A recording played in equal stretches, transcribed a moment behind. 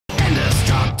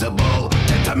indestructible.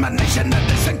 Determination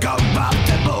that is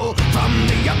incorruptible. From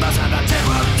the other side of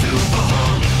terror to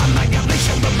behold.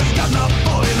 Annihilation will be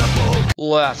unavoidable.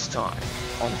 Last time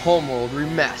on Homeworld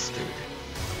Remastered,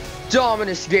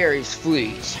 Dominus Gary's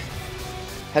fleet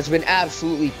has been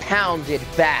absolutely pounded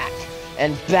back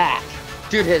and back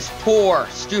due to his poor,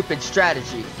 stupid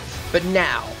strategy. But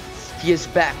now, he is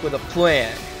back with a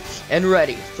plan and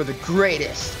ready for the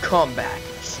greatest comeback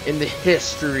in the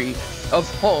history of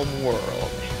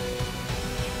Homeworld.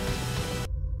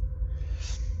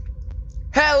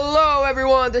 Hello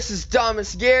everyone, this is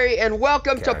Dominus Gary, and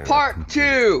welcome to part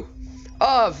 2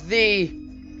 of the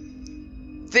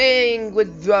thing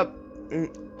with the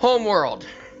Homeworld.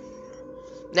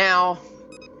 Now,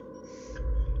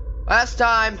 last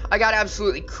time I got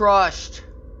absolutely crushed,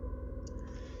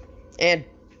 and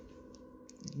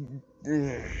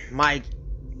my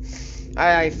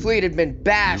fleet had been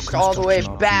bashed all the way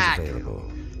back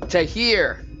to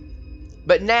here.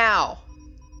 But now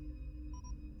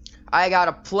I got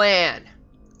a plan.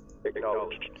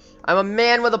 I'm a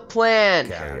man with a plan.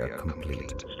 Carrier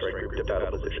complete. Strike group to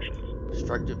battle positions.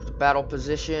 Strike group to battle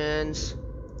positions.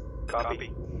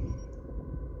 Copy.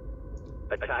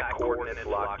 Attack coordinates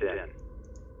locked in.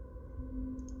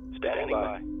 Standing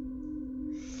by.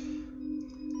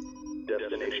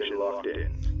 Destination locked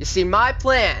in. You see, my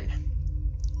plan.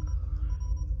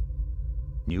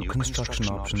 New construction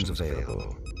options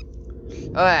available.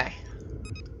 Okay.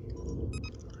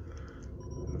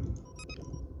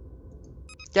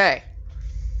 Okay.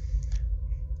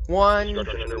 1,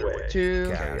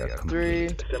 2, 3,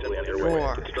 Assembly underway.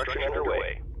 4. Construction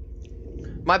underway.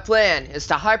 My plan is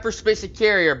to hyperspace a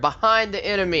carrier behind the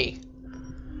enemy.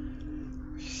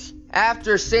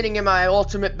 After sending in my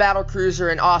ultimate battle cruiser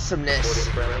and awesomeness.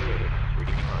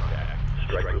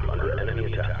 Strike group under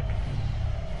enemy attack.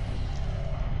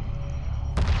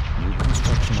 New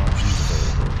construction options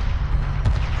available.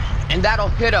 And that'll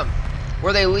hit them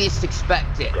where they least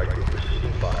expect it. Strike group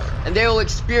receiving fire. And they will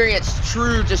experience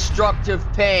true destructive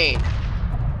pain.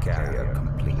 Carrier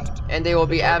complete. And they will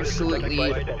be absolutely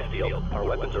Our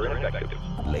weapons are ineffective.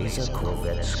 Laser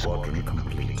Corvette squadron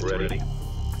complete. Ready.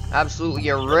 absolutely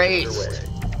erased.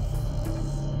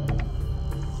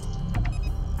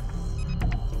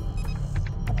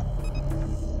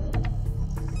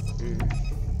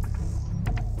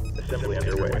 Assembly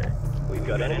underway. We've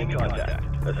got enemy contact.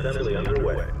 Assembly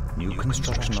underway. New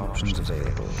construction options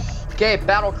available. Okay,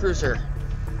 battle cruiser.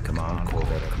 Command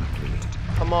Corvette complete.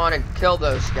 Come on and kill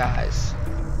those guys.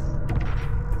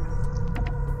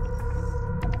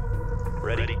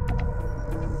 Ready.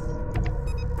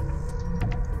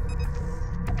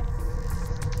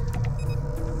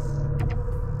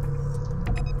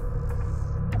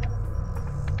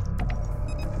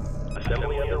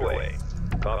 Assembly underway.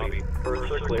 Copy.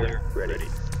 Berths are clear. Ready.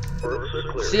 Berths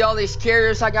are clear. See all these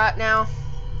carriers I got now?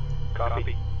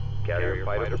 Copy. Carrier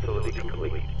fighter facility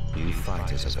complete. New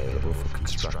fighters available for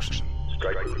construction.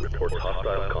 Strike group reports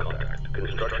hostile contact.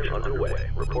 Construction underway.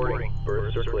 Reporting.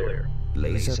 Berths are clear.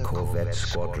 Laser Corvette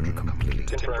squadron complete.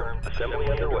 Confirm. Assembly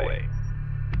underway.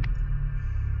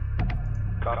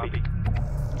 Copy.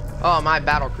 Oh, my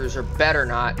battle cruiser better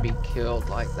not be killed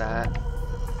like that.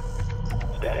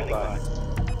 Standing by.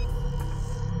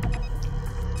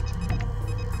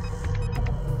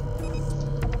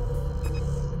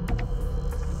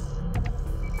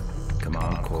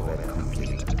 Command Corvette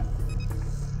complete.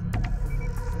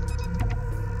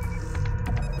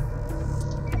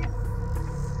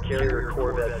 Carrier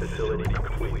Corvette facility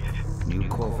complete. New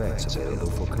Corvettes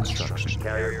available for construction.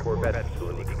 Carrier Corvette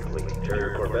facility complete.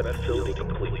 Carrier Corvette facility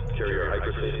complete. Carrier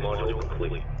hyperspace module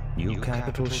complete. New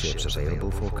capital ships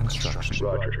available for construction.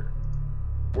 Roger.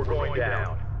 We're going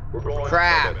down. We're going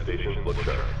Crap. Corvette station. Look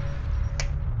sharp.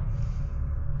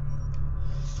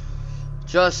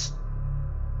 Just...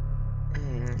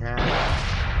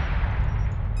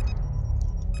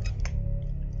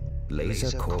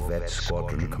 Laser Corvette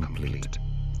squadron complete.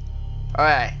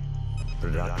 Alright.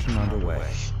 Production underway.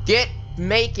 Get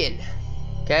making.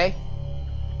 Okay?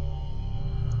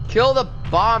 Kill the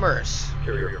bombers.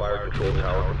 Carrier fire control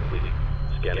tower complete.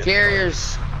 Scanning.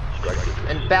 Carriers Strike group and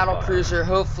receiving battle fire. cruiser,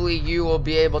 hopefully you will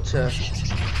be able to...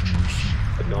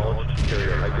 Acknowledged.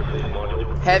 Carrier hyperspace module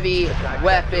complete. Heavy Attack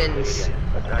weapons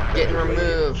Attack getting vector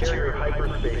removed. Carrier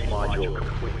hyperspace module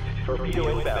complete. Torpedo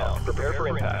inbound. Prepare for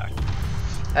impact.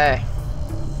 Hey.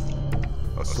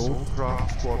 Assault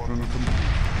craft squadron complete.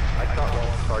 I caught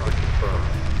launch target confirmed.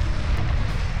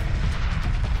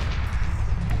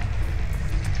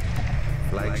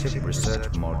 Flagship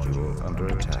research module under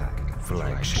attack.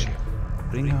 Flagship.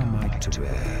 Bring our might to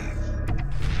bear.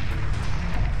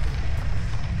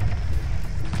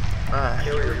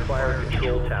 Carrier fire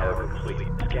control tower complete.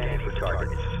 Scanning for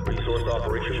targets. Resource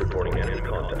operation reporting enemy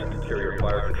contact. Carrier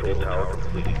fire control tower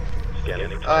complete. Scanning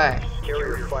for targets.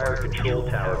 Carrier fire control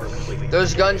tower complete.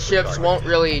 Those gunships won't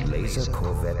really Laser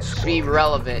Corvette be squadron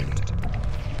relevant. complete.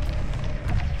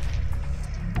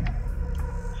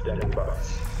 Standing by.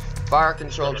 Fire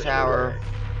control tower.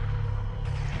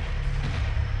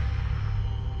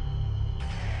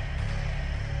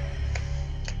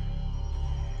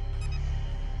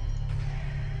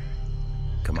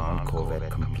 Command Corvette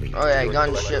complete. Oh yeah,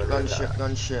 gunship, gunship,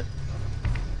 gunship.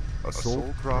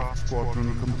 Assault craft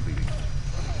squadron complete.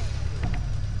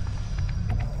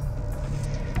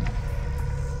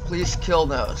 Please kill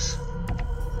those.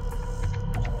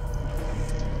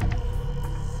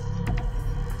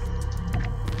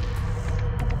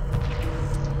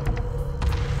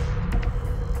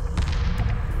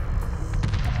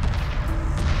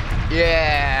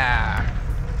 Yeah.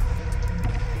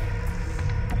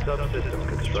 Subsystem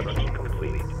construction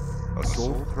complete.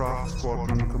 Assault craft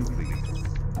squadron complete.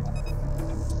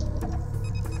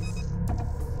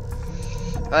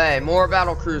 Hey, more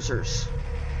battle cruisers.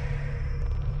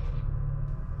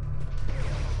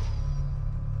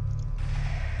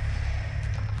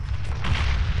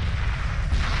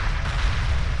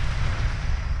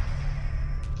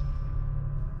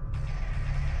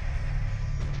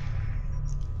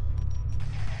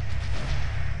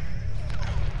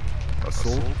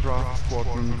 Assault craft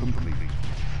squadron complete.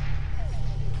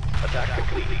 Attack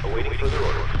complete. Awaiting further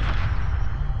orders.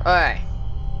 Hey.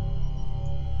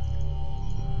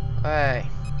 Hey.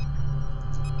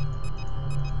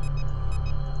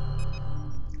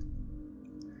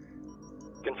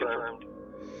 Confirmed.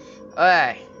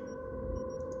 Hey.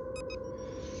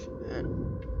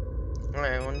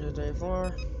 Alright, 1, 2, 3,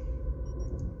 4.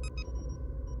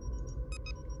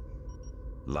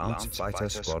 Lance Fighter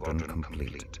Squadron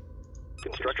complete.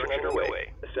 Construction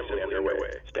underway. Assembly underway.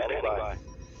 Standing by.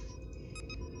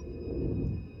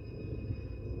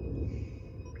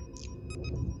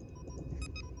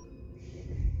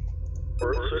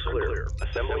 Berths are clear.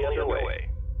 Assembly underway.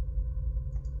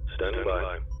 Standing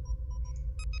by.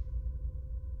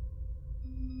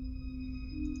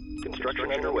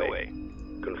 Construction underway.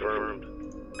 Confirmed.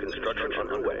 Construction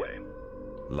underway.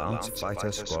 Lance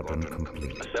Fighter Squadron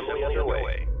complete. Assembly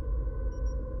underway.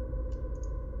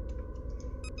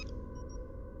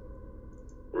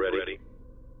 Ready.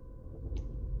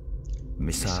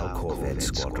 Missile Corvette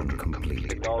Squadron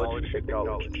complete. Acknowledged.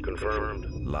 Acknowledged.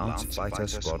 Confirmed. Lance Fighter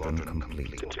Squadron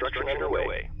complete. Construction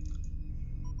underway.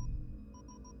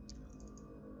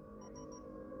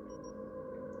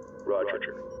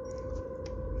 Roger.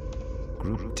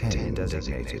 Group 10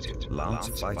 designated. Lance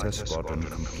Fighter Squadron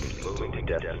complete. Moving to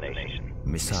destination.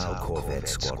 Missile Corvette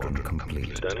Squadron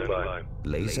complete. Standing by.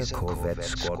 Laser Corvette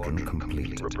Squadron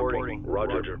complete. Reporting.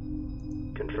 Roger.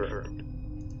 Confirmed.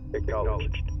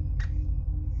 Acknowledged.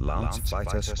 Lance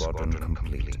Fighter Squadron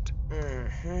complete.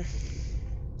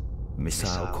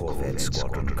 Missile Corvette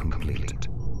Squadron complete.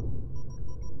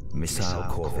 Missile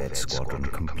Corvette Squadron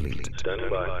complete. Standing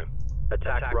by.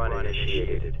 Attack run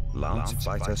initiated. Lance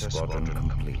Fighter Squadron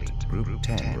complete. Group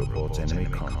 10 reports enemy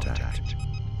contact.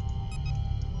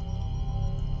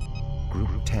 Group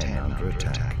 10 under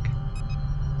attack.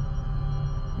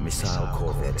 Missile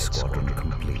Corvette Squadron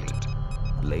complete.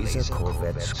 Laser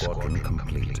Corvette Squadron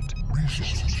complete.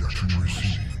 Resource injection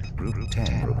received. Group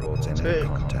 10 reports enemy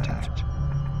contact.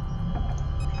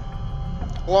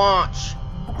 Launch.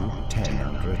 Group 10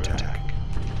 under attack.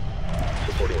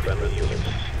 Supporting friendly units.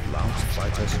 Lance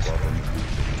Fighter Squadron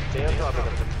complete. Stay on top of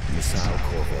them. Missile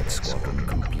Corvette Squadron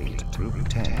complete. Group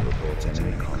 10 reports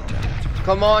enemy contact.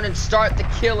 Come on and start the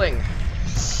killing.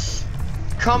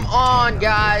 Come on,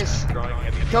 guys.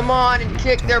 Come on and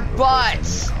kick their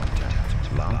butts.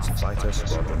 Contact. Lance Fighter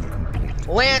Squadron complete.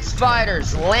 Lance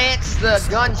fighters, lance the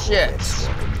Corvette gunships.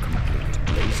 Squadron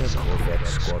complete. Laser Corvette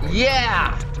Squadron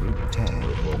Yeah. complete. Group 10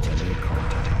 reports enemy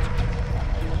contact.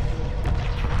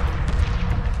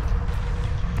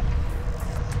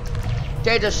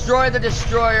 Okay, destroy the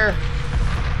destroyer.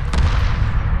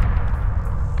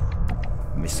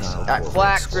 Missile That Corvette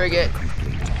flak Squadron frigate.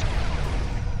 complete.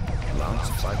 Lance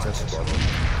Fighter Squadron complete.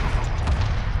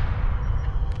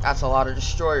 That's a lot of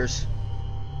destroyers.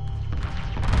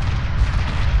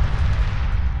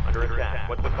 Under attack.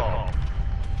 What's the call?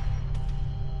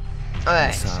 Alright.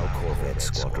 Missile Corvette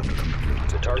Squadron complete.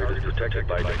 The target is protected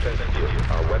by defense gear.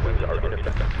 Our weapons are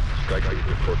ineffective. Strike rate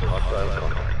reports hostile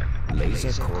contact.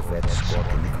 Laser Corvette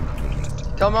Squadron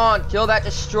complete. Come on, kill that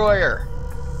destroyer.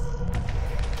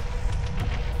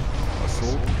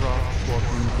 Assault craft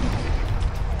squadron complete.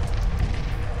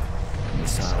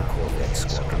 Missile Corvette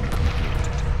Squadron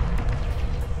completed.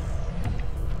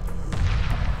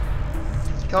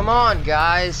 Come on,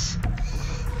 guys.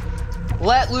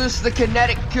 Let loose the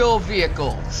kinetic kill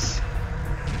vehicles.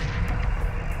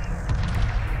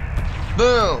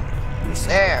 Boom. Missile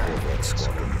There. Corvette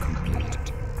Squadron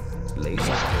completed.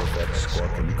 Laser Corvette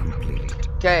Squadron completed.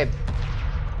 Okay.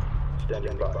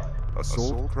 Standing by.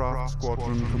 Assault Craft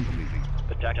Squadron completed.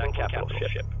 Attacking capital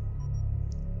ship.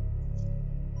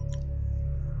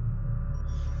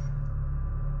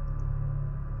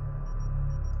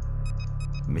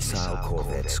 Missile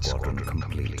Corvette Squadron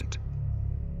completed.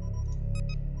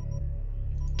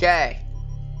 Okay.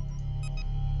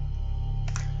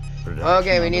 Production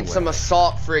Okay, we need underway. some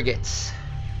assault frigates.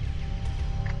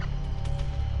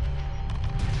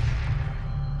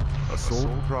 Assault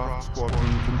Craft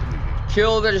Squadron completed.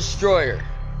 Kill the destroyer.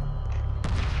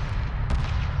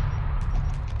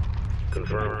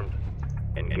 Confirmed.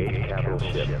 Engage capital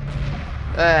ship.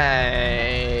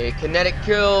 Hey, kinetic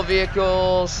kill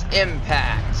vehicles,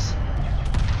 impact.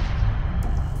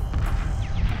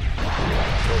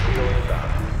 Torpedo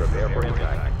inbound. Prepare for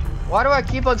impact. Why do I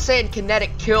keep on saying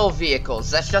kinetic kill vehicles?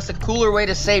 That's just a cooler way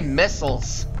to say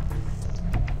missiles.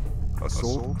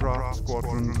 Assault Craft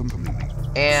Squadron completed.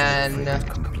 And Frigate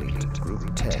completed.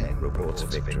 Group 10 reports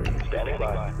victory. Standing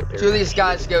by. Prepare two of these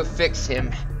guys go fix him.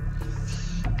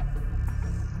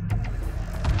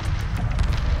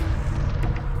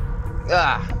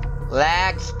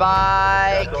 Lag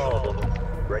spike. That's all of them.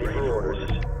 Ready for orders.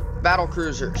 Battle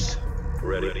cruisers.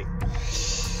 Ready.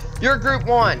 You're group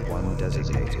 1. One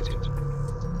designated.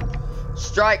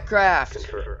 Strike craft.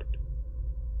 Confirmed.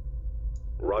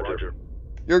 Roger.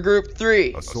 You're group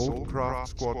 3. Assault Craft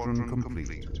Squadron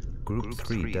completed. Group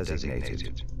 3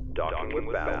 designated. Docking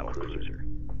with battle cruiser.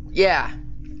 Yeah,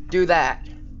 do that.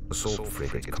 Assault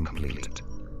frigate completed.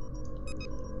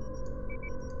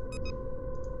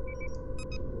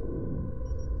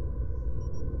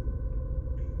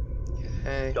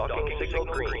 Hey. Docking signal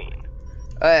green.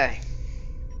 Hey.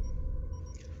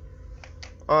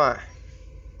 Alright.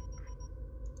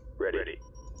 Ready.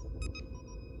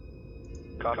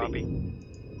 Copy.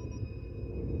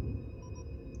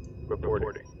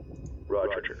 Reporting.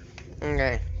 Roger.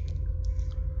 Okay.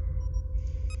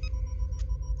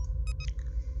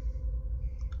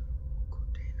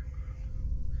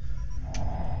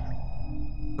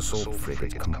 Assault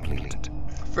frigate completed.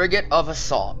 Frigate of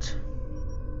assault.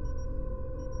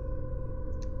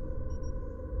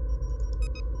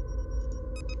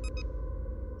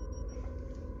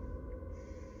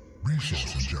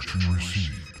 Resource injection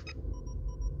received.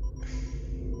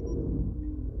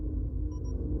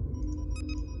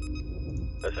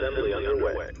 Assembly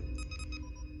underway.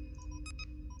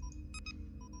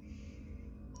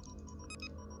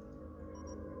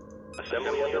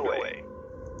 Assembly underway.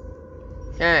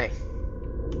 Okay.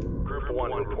 Group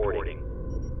 1 reporting.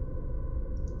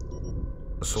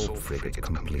 Assault frigate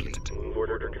completed. Move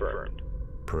order confirmed.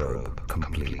 Probe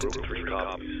completed. Group 3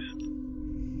 copies.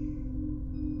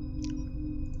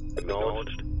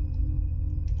 Acknowledged.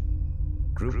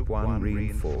 Group 1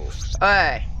 reinforced.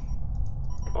 Hey.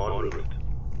 En route.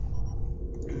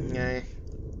 Okay.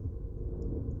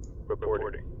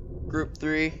 Reporting. Group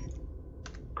 3.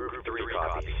 Group 3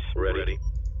 copies. Ready.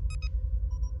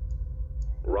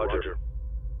 Roger.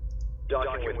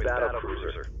 Docking with battle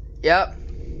cruiser. Yep.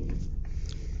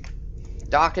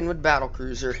 Docking with battle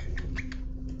cruiser.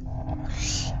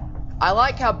 I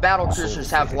like how battle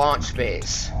cruisers have launch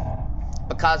bays.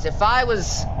 Because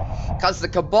because the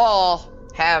Cabal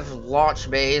have launch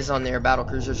bays on their battle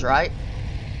cruisers, right?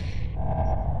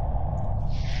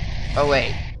 Oh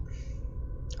wait.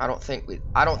 I don't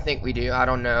think we do. I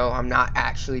don't know. I'm not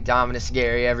actually Dominus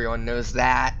Gary. Everyone knows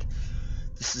that.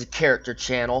 This is a character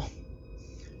channel.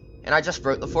 And I just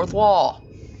broke the fourth wall.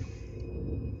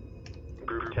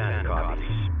 Group 10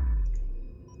 copies.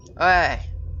 Hey.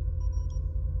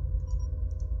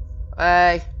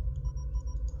 Hey.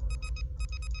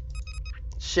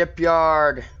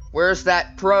 Shipyard. Where's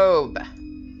that probe?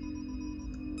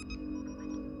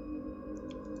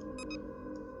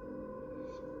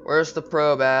 Where's the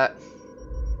probe at?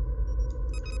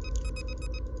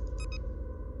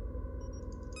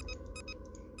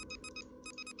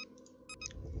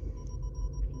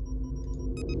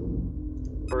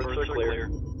 First are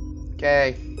clear.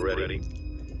 Okay. Ready.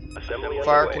 Assembly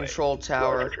Fire underway. control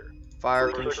tower. Roger. Fire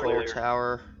First are control clear.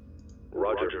 tower.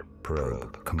 Roger.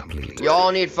 Probe complete.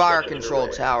 Y'all need fire Section control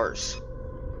underway. towers.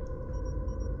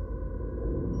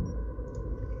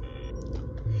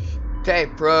 Okay,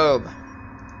 probe.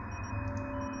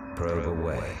 Probe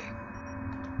away.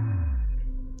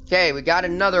 Okay, we got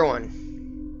another one.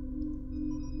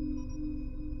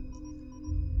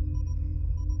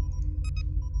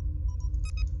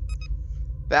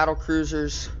 Battle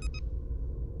cruisers.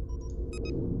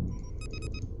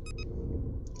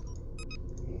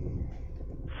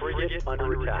 Frigate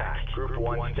under attack. Group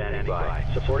 1 standing by.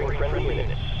 Supporting friendly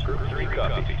units. Group 3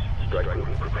 copies. Strike group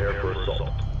prepare for assault.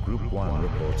 Group 1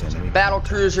 reports enemy. Battle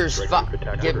cruisers,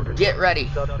 get ready.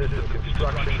 Subsystem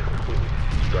construction complete.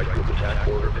 Strike group attack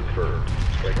order confirmed.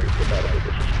 Strike group to battle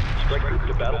position. Strike group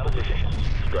to battle positions.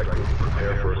 Strike group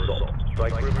prepare for assault.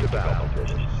 Strike group to battle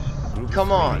positions. Group Come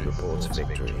 3 on. reports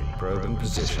victory. Probe in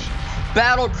position.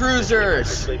 Battle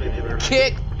cruisers,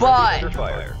 kick butt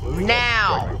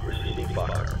now. Strike group receiving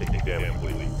fire. Taking damage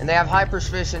completely. And they have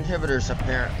hyperspace inhibitors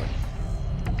apparently.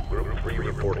 Group 3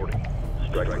 reporting.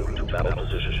 Strike group to battle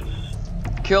positions.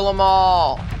 Kill them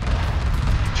all.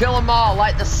 Kill them all,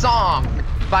 like the song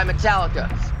by Metallica.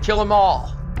 Kill them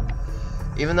all.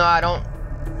 Even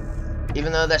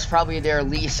though that's probably their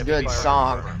least good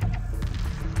song.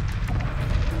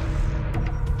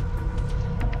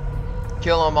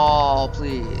 Kill them all,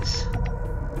 please.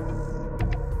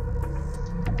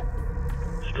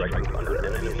 Strike group under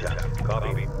enemy attack.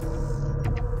 Copy.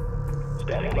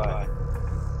 Standing by.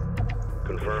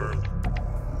 Confirmed.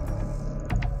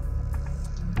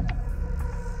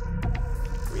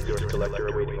 Resource collector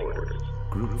awaiting orders.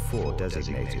 Group 4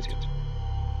 designated.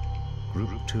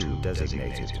 Group 2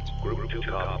 designated. Group 2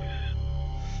 copies.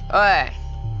 Alright.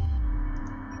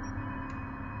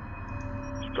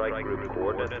 Strike group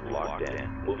coordinates locked in.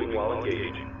 Moving while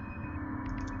engaging.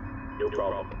 No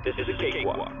problem. This is a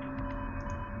cakewalk.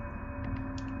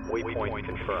 Waypoint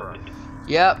confirmed.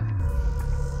 Yep.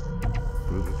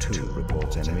 Group 2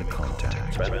 reports enemy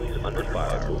contact. Friendlies under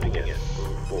fire moving in.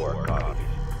 Group 4 copies.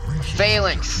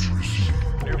 Phalanx.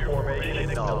 New formation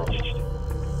acknowledged.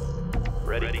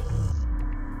 Ready.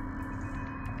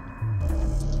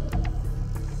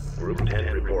 Group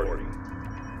 10 reporting.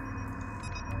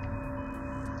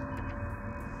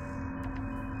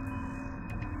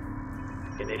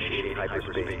 Initiating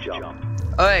hyperspace jump.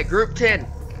 Alright, group 10.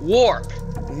 Warp.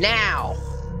 Now.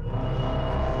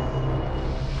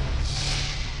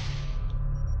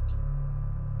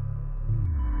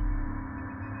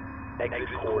 Exit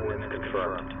coordinates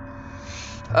confirmed.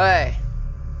 Hey.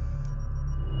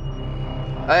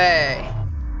 Hey.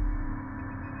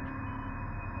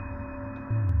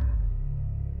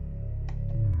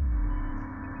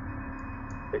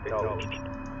 Acknowledged.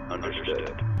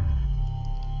 Understood.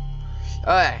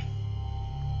 Hey.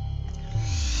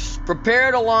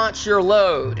 Prepare to launch your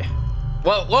load.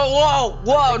 Whoa, whoa, whoa,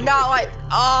 whoa, not like,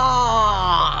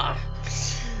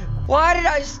 Why did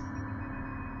I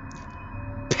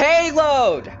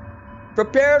payload.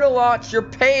 Prepare to launch your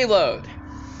payload.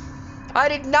 I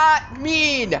did not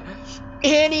mean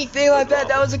anything like that.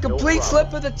 That was a complete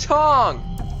slip of the tongue.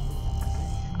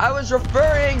 I was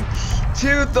referring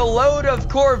to the load of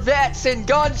corvettes and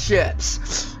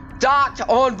gunships docked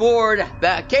on board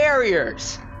the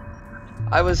carriers.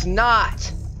 I was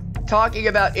not talking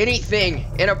about anything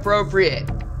inappropriate.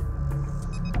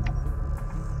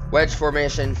 Wedge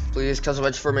formation, please, because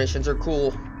wedge formations are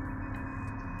cool.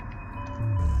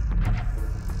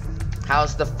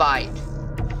 How's the fight?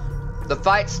 The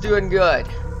fight's doing good.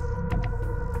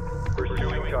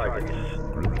 Pursuing targets.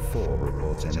 Group 4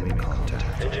 reports enemy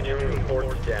contact. Engineering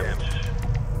reports damage.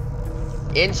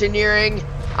 Engineering,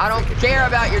 I don't care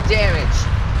about your damage.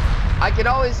 I can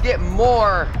always get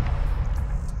more.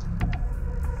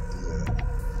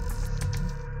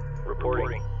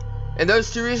 Reporting. And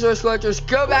those two resource collectors,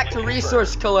 go back to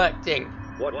resource collecting.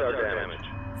 What's our damage?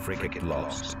 Frigate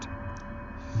lost.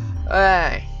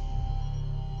 Hey.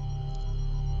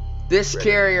 This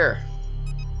carrier.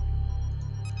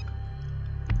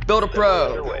 Build a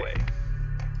probe. Underway.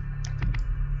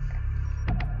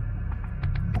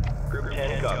 Group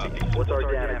 10 copies. What's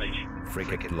our damage?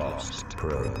 Frigate lost.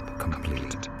 Probe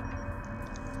complete.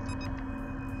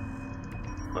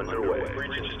 Underway.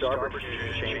 Breaching starboard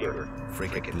fusion chamber.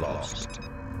 Frigate lost.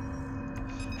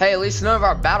 Hey, at least none of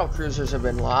our battle cruisers have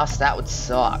been lost. That would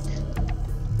suck.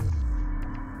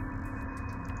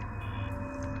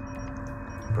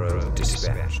 Probe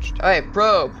dispatched. Alright,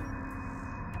 probe.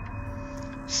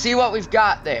 See what we've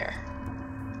got there.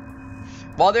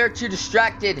 While they're too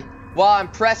distracted, while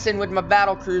I'm pressing with my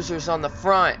battle cruisers on the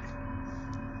front.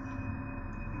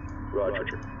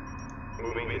 Roger.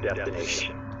 Moving to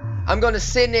destination. I'm gonna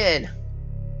send in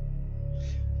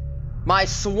my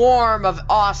swarm of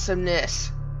awesomeness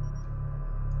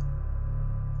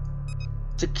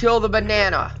to kill the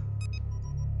banana.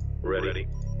 Ready.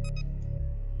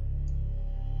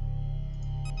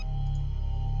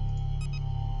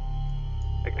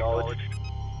 Acknowledged.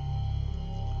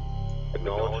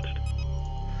 Acknowledged.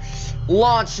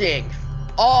 Launching.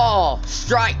 all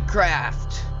strike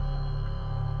craft.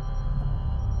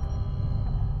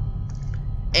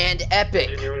 And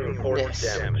Engineering reports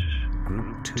epicness. damage.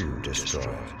 Group 2 destroyed.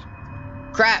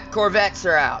 Crap, corvettes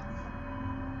are out.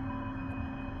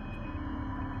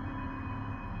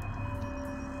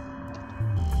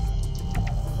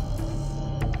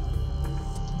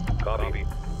 Copy.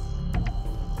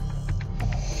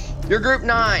 You're Group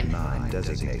 9. 9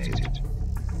 designated.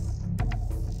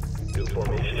 New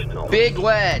formation known. Big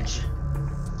wedge.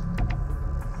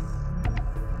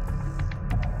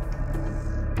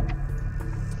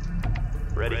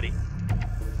 Ready.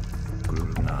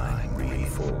 Group 9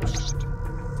 reinforced.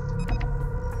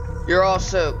 You're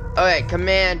also... Okay,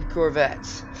 command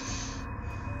corvettes.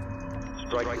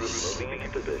 Strike group moving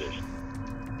into position.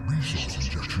 Resource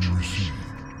injection received.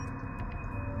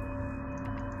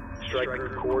 Strike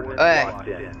group coordinates Hey. locked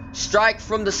in. Strike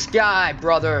from the sky,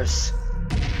 brothers.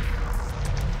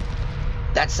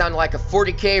 That sounded like a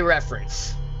 40K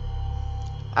reference.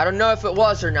 I don't know if it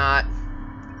was or not.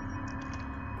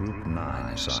 Group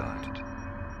 9 sighted.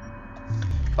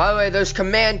 By the way, those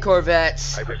command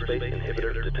corvettes Hyperspace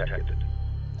inhibitor detected.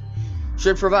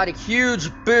 should provide a huge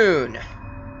boon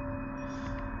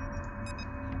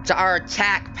to our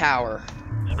attack power.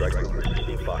 Strike group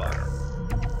receiving fire.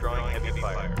 Drawing heavy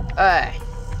fire. Hey.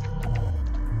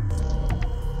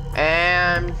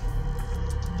 And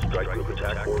Strike group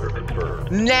attack order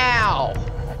confirmed. now!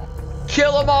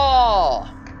 Kill them all!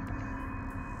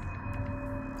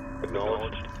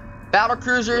 Acknowledged. Battle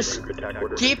cruisers, Strike group attack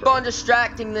order keep confirmed. on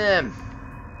distracting them.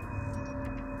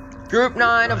 Group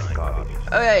 9 of... Copies.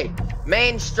 Okay,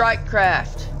 main strike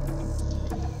craft.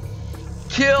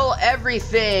 Kill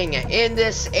everything in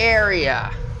this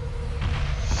area.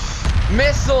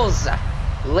 Missiles,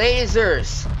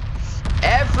 lasers,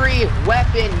 every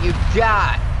weapon you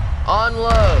got.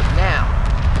 Unload now.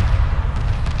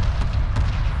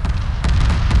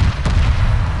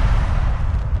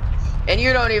 And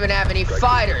you don't even have any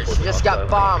fighters, you just got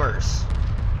bombers.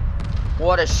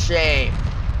 What a shame.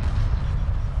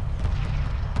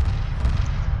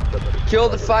 Kill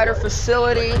the fighter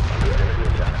facility. Strike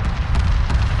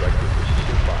group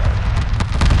receiving fire.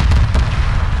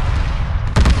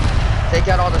 Take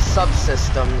out all the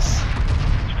subsystems.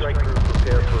 Strike group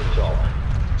prepare for assault.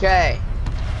 Okay.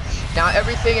 Now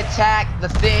everything attack the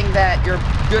thing that you're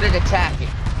good at attacking.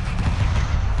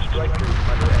 Strike group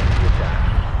under enemy attack.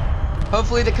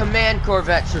 Hopefully the command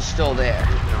corvettes are still there.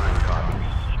 Group 9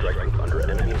 copies. Strike group under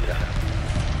enemy attack.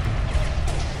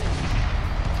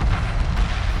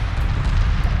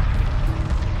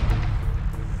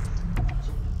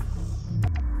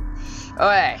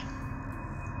 Okay.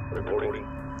 Reporting.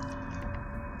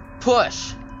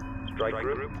 Push. Strike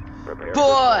group prepare.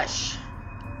 Push.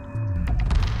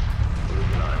 Group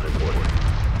 9 reporting.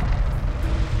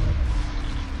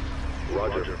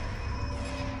 Roger.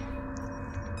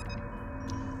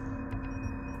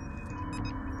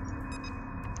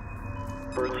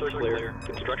 Birds are clear.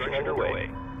 Construction underway.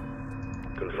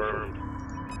 Confirmed.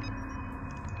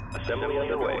 Assembly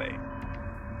underway.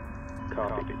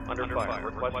 Copy. Under fire.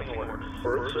 Requesting orders.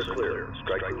 Birds are clear.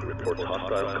 Strike group reports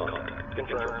hostile contact.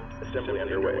 Confirmed. Assembly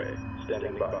underway.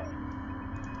 Standing by.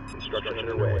 Construction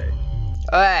underway.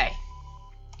 Okay.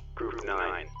 Group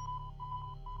 9.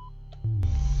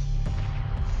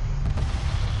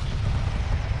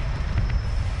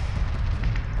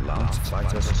 Lance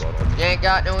fighter squadron. You ain't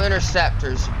got no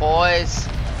interceptors, boys.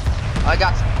 I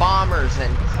got some bombers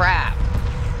and crap.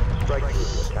 Strike group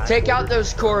attack Take out order.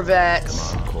 those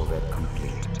corvettes. Command corvette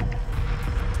complete.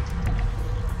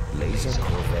 Laser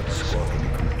corvette squadron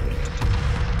complete.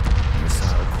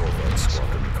 Missile corvette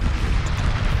squadron complete.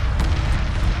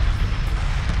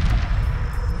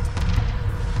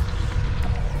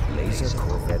 Laser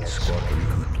corvette squadron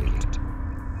complete.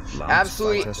 Lance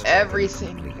Absolutely fighter squadron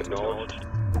everything. complete. Acknowledged.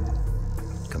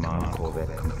 Command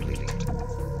corvette complete.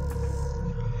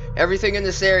 Everything in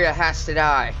this area has to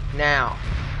die. Now.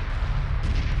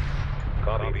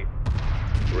 Copy.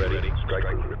 Ready. Strike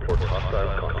group reports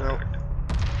hostile contact.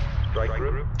 Strike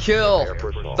group. Kill Prepare for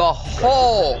assault. the Strike group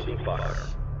whole. receiving fire.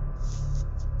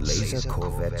 Laser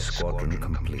corvette squadron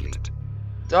complete.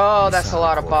 Oh, that's a Missile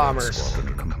lot of corvette bombers.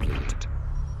 Squadron complete.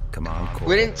 Command corvette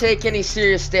We didn't take any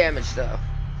serious damage though.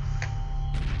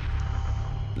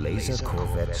 Laser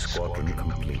corvette squadron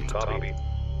complete. Copy.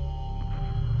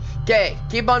 Okay,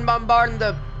 keep on bombarding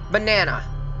the banana.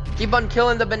 Keep on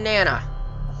killing the banana.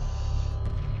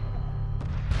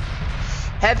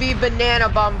 Heavy banana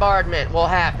bombardment will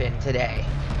happen today.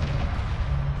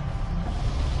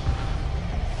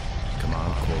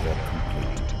 Command corvette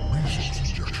complete. Resource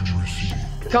injection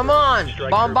received. Come on, Strike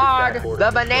group bombard attack order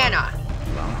the confirmed. banana.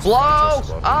 Blow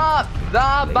up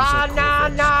the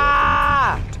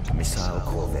banana! Missile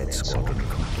Corvette Squadron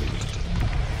complete.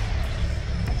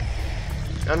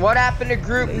 And what happened to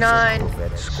Group Laser 9?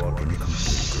 Corvette Squadron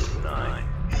complete. Group 9.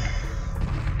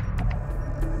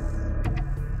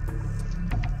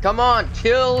 Come on,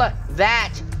 kill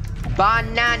that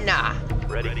banana!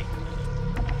 Ready.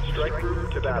 Strike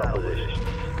group to battle position.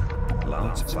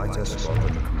 Lance Fighter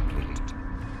Squadron complete.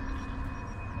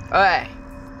 Alright.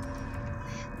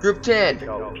 Group 10.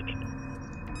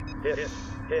 Hit.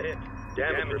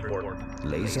 Damage report.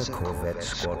 Laser Corvette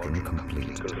Squadron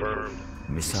complete. Confirmed.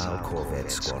 Missile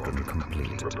Corvette Squadron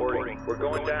complete. Reporting. We're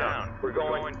going down. We're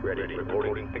going. Ready.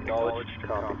 Reporting. Acknowledged.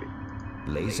 Copy.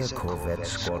 Laser Corvette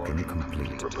Squadron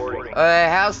complete. Reporting.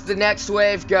 How's the next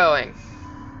wave going?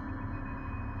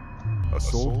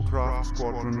 Assault Craft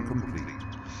Squadron complete.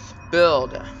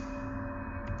 Build.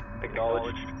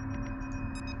 Acknowledged.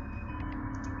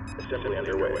 Assembly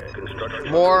underway.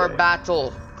 Construction. More underway.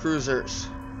 battle cruisers.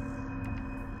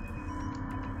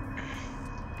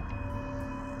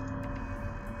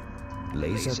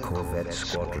 Laser Corvette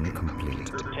Squadron complete.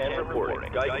 Group 10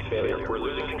 reporting. Guidance failure. We're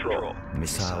losing control.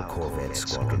 Missile Corvette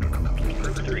Squadron complete.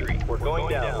 Group 3. We're going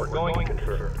down. We're going.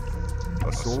 Confirmed.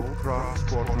 Assault Craft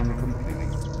Squadron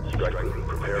complete. Strike group.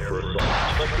 Prepare for assault.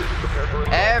 Strike group. Prepare for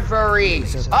assault. Every.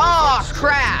 Laser Oh, Corvette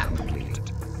crap! Squadron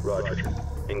complete. Roger.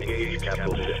 Engage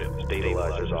capital ship.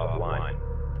 Stabilizers offline.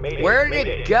 Mayday. Where did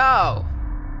Mayday. it go?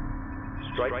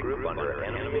 Strike group under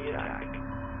enemy attack.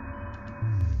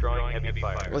 Drawing heavy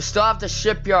fire. We still have the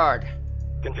shipyard.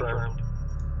 Confirmed.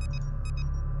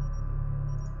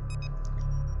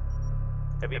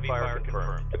 Heavy fire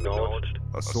confirmed. Acknowledged.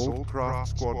 Assault Craft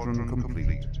Squadron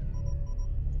complete.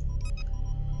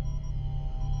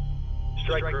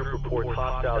 Strike group reports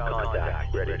hostile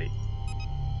contact. Ready.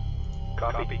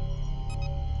 Copy.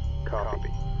 Copy.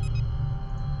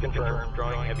 Confirmed.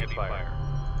 Drawing heavy fire.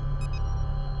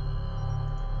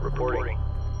 Reporting.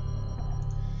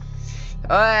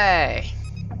 Hey.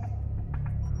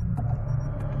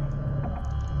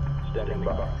 Standing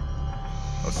by.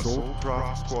 Assault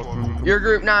Craft Squadron complete. You're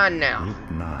Group 9 now.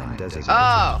 Group 9 designated.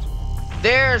 Oh.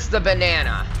 There's the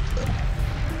banana.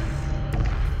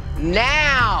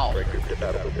 Now. Strike group to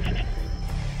battle position.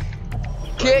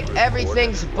 Kick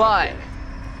everything's butt.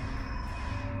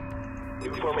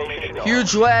 New formation.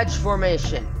 Huge wedge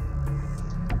formation.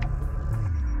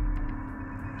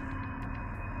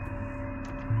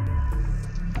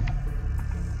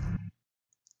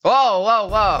 Whoa, whoa,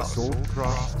 whoa. Assault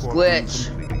Craft Squadron Glitch.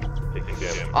 complete. Taking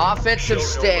damage. Offensive Show no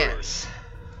stance.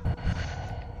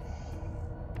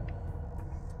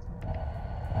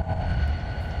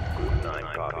 Group 9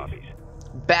 copies.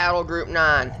 Battle Group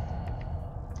 9.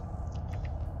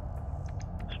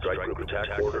 Strike group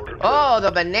attack order confirmed. Oh,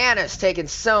 the banana's taking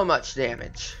so much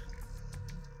damage.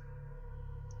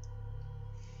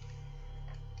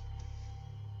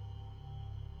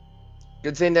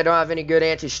 Good thing they don't have any good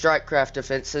anti-strike craft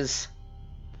defenses.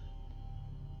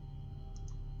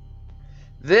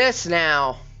 This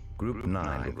now. Group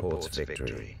 9 reports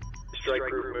victory. Strike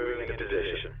group moving into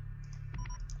position.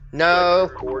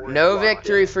 No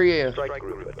victory for you. Strike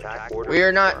group attack order. We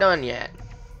are not done yet.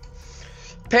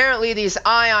 Apparently these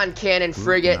ion cannon Group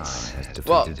frigates, 9 has defeated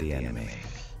well, the enemy.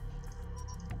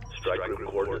 Strike group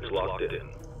coordinates locked in.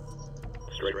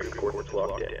 Strike group coordinates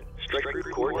locked in. Strike group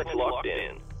coordinates locked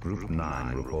in. Group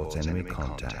 9 reports enemy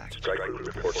contact. Strike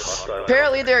group reports hostile.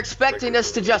 apparently they're expecting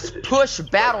us to just push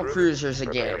battle cruisers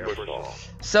again. Prepare for assault.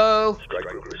 So, Strike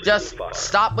group receives just fire.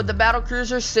 stop with the battle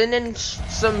cruisers, send in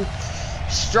some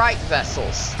strike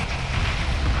vessels.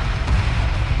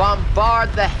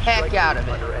 Bombard the heck out of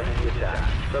it. Under enemy attack.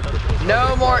 Subsequent No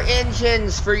target more fire.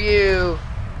 engines for you.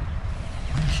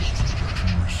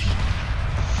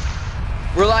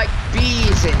 We're like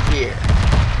bees in here.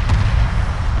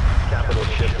 Capital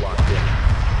ship locked in.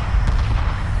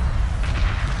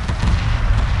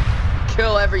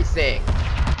 Kill everything.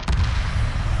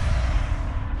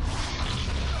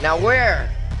 Now where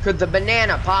could the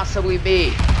banana possibly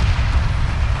be?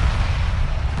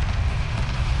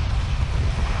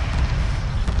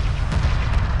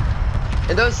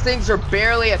 And those things are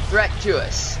barely a threat to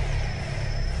us.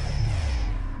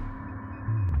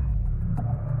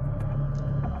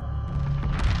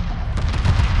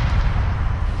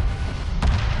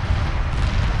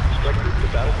 Strike group to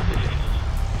battle position.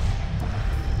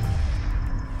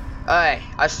 Alright,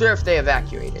 I swear if they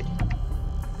evacuated.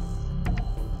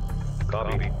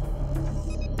 Copy.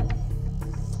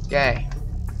 Okay.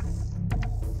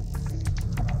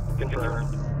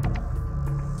 Confirmed.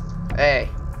 Hey.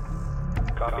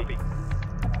 Copy.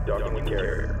 Document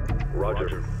carrier.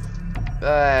 Roger.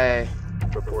 Hey.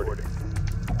 Reporting.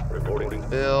 Reporting.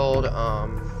 Build,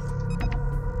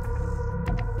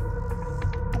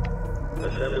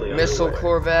 Assembly missile underway.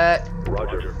 corvette,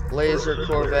 Roger. laser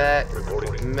First corvette,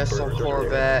 reporting. missile First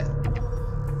corvette,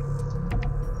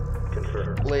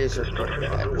 Confirmed. laser Construction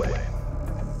corvette. underway.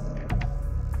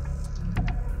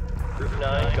 Group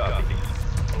 9 copies.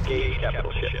 Engage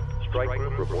capital ship. Strike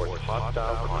group reports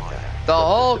hostile contact. The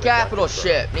whole Subsystem capital attack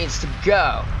ship needs to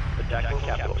go. Attacking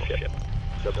capital ship.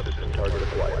 Subsystem target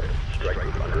acquired. Strike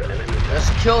group under enemy attack. Let's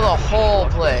kill the whole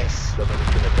place.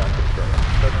 Subsystem attack confirmed.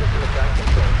 Subsystem attack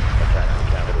confirmed. Attacking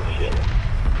capital ship.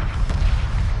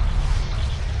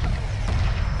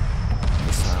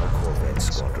 Missile corvette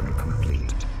squadron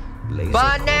complete. Laser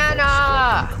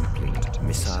Banana! corvette squadron complete.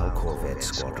 Missile corvette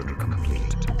squadron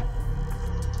complete.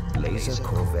 Laser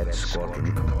corvette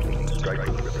squadron complete. Strike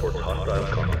group reports hostile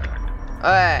contact.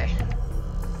 Hey,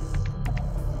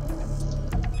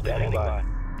 Standing by.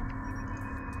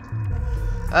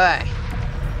 hey.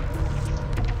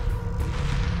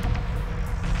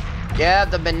 Yeah,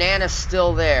 the banana's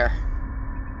still there.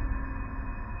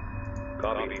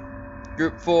 Copy.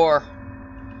 Group 4.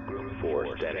 Group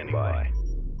 4 standing by.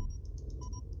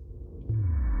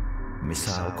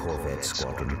 Missile corvette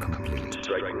squadron complete.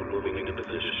 Strike group moving into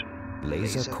position.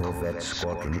 Laser corvette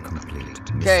squadron complete.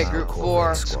 Okay, Missile group corvette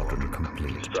 4. squadron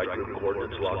complete. Strike group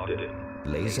coordinates locked in.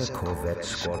 Laser corvette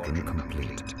squadron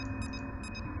complete.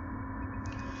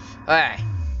 Hey.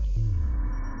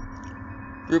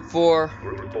 Group 4.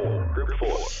 Group 4. Group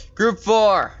 4. Group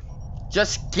 4.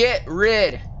 Just get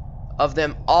rid of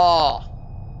them all.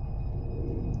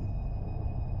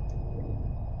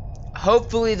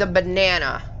 Hopefully the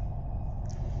banana.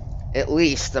 At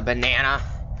least the banana.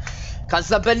 Cause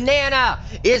the banana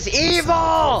is evil!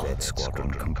 Corvette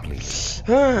squadron complete.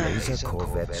 Laser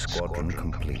corvette squadron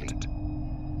complete.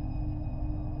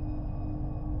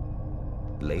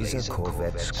 Laser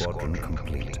corvette squadron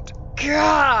complete.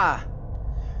 Gah!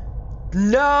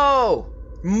 No!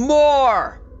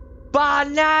 More!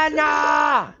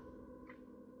 Banana!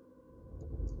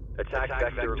 Attack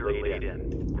vector laid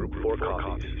in. Group 4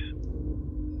 copies.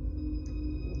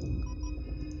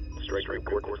 Strike group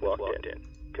coordinates locked in.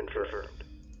 Confirmed.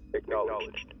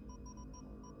 Acknowledged.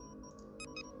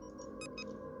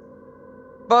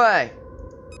 Boy!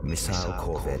 Missile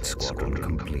corvette squadron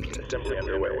complete. Assembly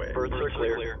underway. Further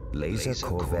clear. Laser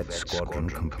corvette squadron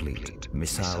complete.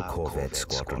 Missile corvette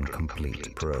squadron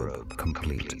complete. Probe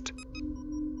complete.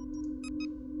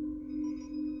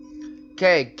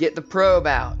 Okay, get the probe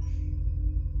out.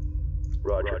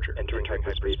 Roger. Entering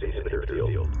hyperspace inhibitor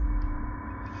field.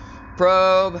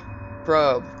 Probe.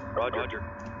 Probe. Roger.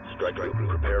 Strike group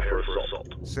prepare for assault.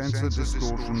 Sensor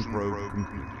distortion probe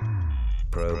complete.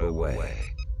 Probe away.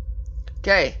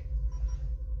 Okay.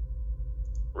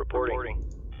 Reporting.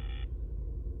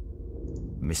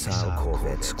 Missile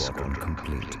corvette squadron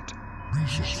complete.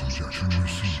 Resource injection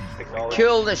received. Acknowledged.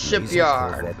 Kill the Laser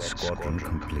shipyard. corvette squadron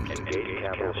complete. Engage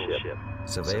capital ship.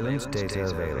 Surveillance data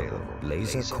available.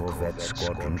 Laser corvette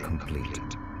squadron complete.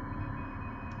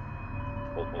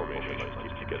 Hold formation.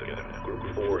 Let's keep together.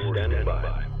 Group 4 standing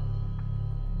by.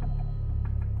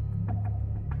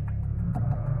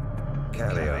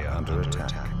 Carrier under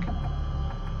attack.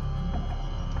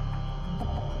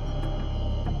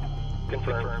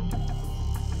 Confirmed.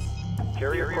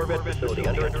 Carrier Corvette facility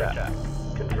under attack.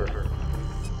 Confirmed.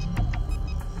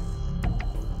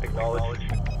 Acknowledged.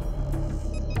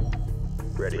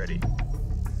 Ready.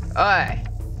 Aye.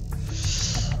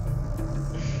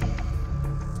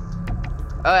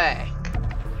 Aye.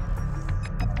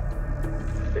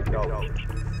 Acknowledged.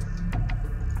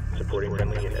 Supporting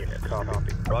friendly units.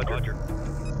 Copy. Roger.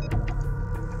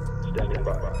 Standing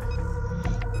by.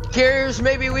 Carriers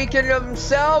may be weakened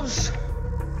themselves,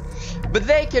 but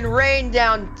they can rain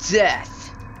down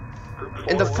death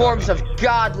in the forms of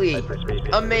godly,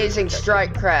 amazing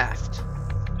strike craft.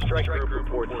 Strike group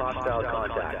reports hostile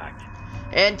contact.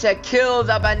 And to kill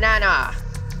the banana.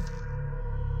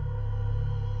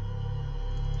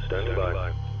 Standing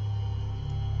by.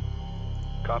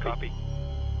 Copy.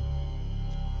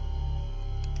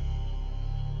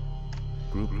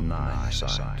 Group 9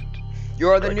 signed.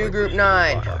 You're the new Group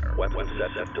 9. Weapons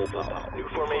set at full power. New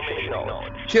formation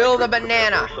acknowledged. Kill the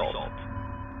banana.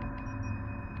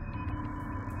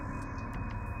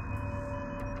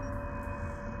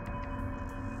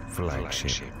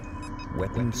 Flagship.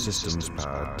 Weapon systems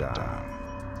powered down.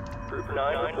 Group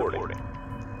 9 reporting.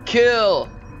 Kill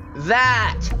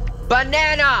that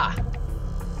banana.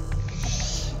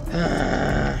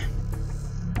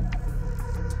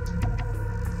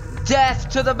 Death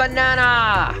to the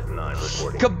banana. Group 9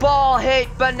 reporting. Cabal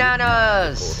hate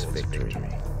bananas. Force victory.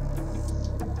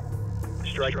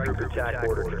 Strike group attack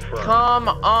order confirmed. Come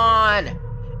on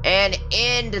and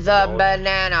end the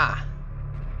banana.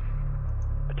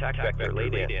 Attack vector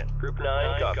laid in. Group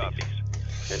 9 copies.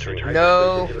 Entering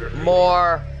No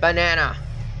more banana.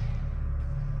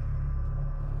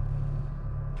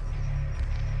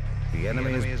 The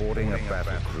enemy is boarding a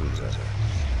battle cruiser.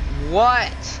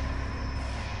 What?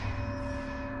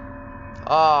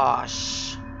 Oh,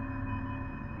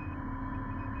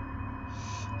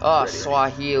 oh,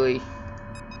 Swahili.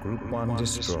 Group 1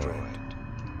 destroyed.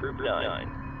 Group 9.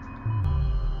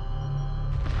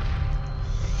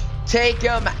 Take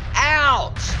him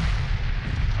out!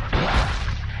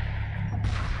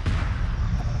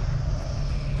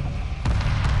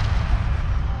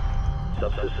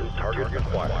 Subsystem target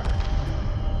acquired.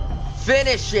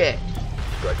 Finish it!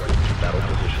 Strike group battle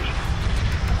position.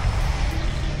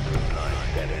 Group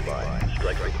 9 standing by.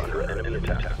 Strike group under enemy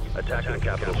attack. Attacking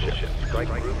capital ship. Strike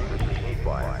group receiving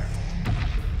fire.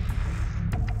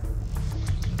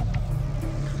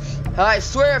 I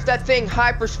swear if that thing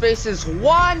hyperspaces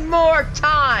one more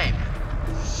time!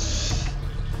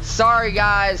 Sorry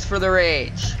guys for the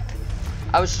rage.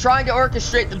 I was trying to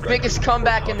orchestrate the biggest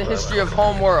comeback in the history of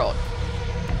Homeworld.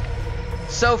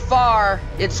 So far,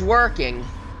 it's working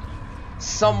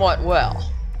somewhat well.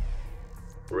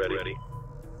 Ready.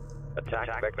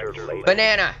 Attack vector laid.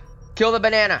 Banana! Kill the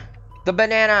banana! The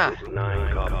banana!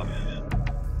 9 copies.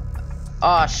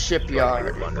 Ah,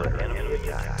 shipyard. Under enemy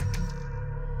attack.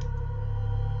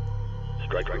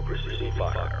 Strike group receiving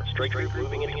fire. Strike group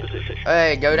moving into position.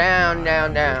 Hey, go down,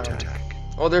 down, down.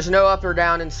 Well, there's no up or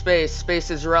down in space. Space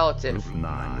is relative. Group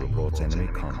 9 reports enemy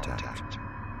contact.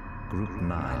 Group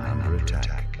 9 under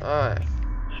attack. Alright.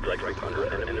 Strike group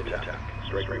under enemy attack.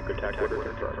 Strike group attack order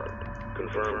confirmed.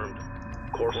 Confirmed.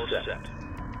 Course set.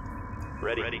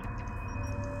 Ready.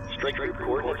 Strike group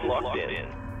coordinates locked in.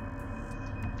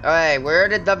 Alright, where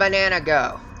did the banana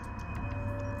go?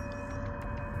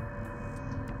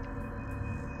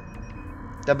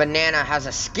 The banana has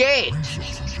escaped!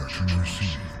 Resource injection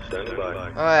received. Standing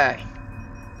by. Alright.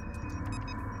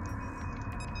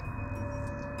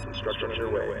 Construction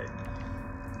underway.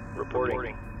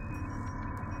 Reporting.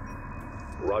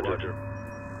 Roger.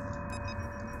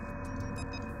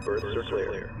 Berths are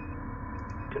clear.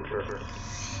 Confirmed.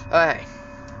 Alright.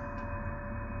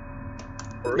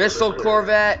 Missile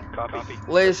corvette, Copy.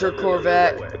 laser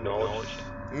corvette, Acknowledged.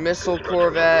 missile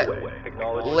corvette,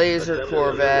 Acknowledged. laser Assembly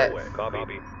corvette. underway.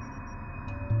 Copy.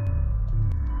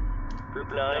 Group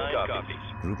 9 copies.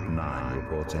 Group 9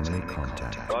 reports enemy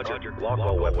contact. Roger. Lock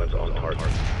all weapons on target.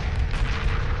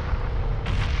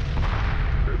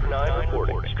 Group 9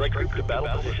 reporting. Strike group to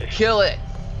battle position. Kill it!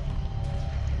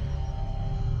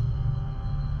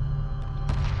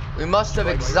 We must have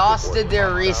exhausted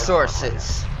their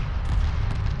resources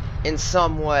in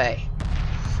some way.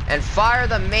 And fire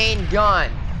the main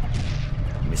gun.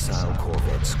 Missile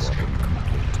corvette squadron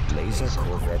complete. Laser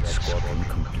corvette squadron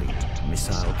complete.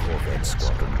 Missile corvette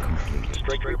squadron complete.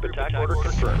 Strike group attack order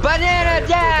confirmed. Banana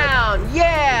down!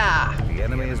 Yeah! The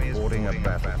enemy is boarding a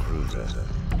battle cruiser.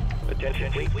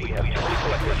 Attention fleet, we have 20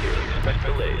 collectors here. Expect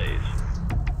delays.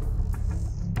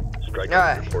 Strike group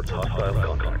Alright. reports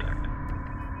hostile contact.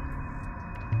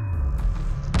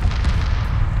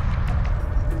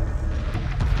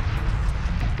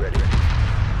 Ready.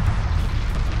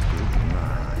 Group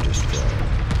 9 destroyed.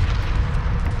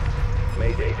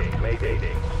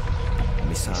 Mayday.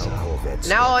 Missile corvette.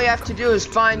 Now all you have to do is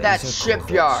find that Laser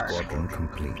shipyard. corvette squadron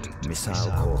complete.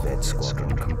 Missile corvette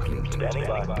squadron complete. Standing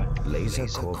by. Laser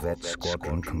corvette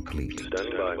squadron complete.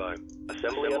 Standing by.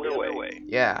 Assembly underway.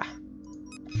 Yeah.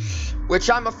 Which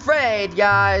I'm afraid,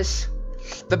 guys,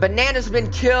 the banana's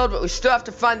been killed, but we still have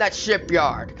to find that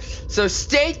shipyard. So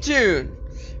stay tuned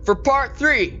for part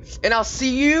 3, and I'll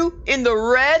see you in the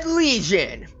Red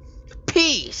Legion.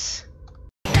 Peace.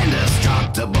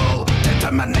 Indestructible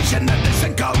determination that is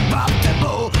incorruptible.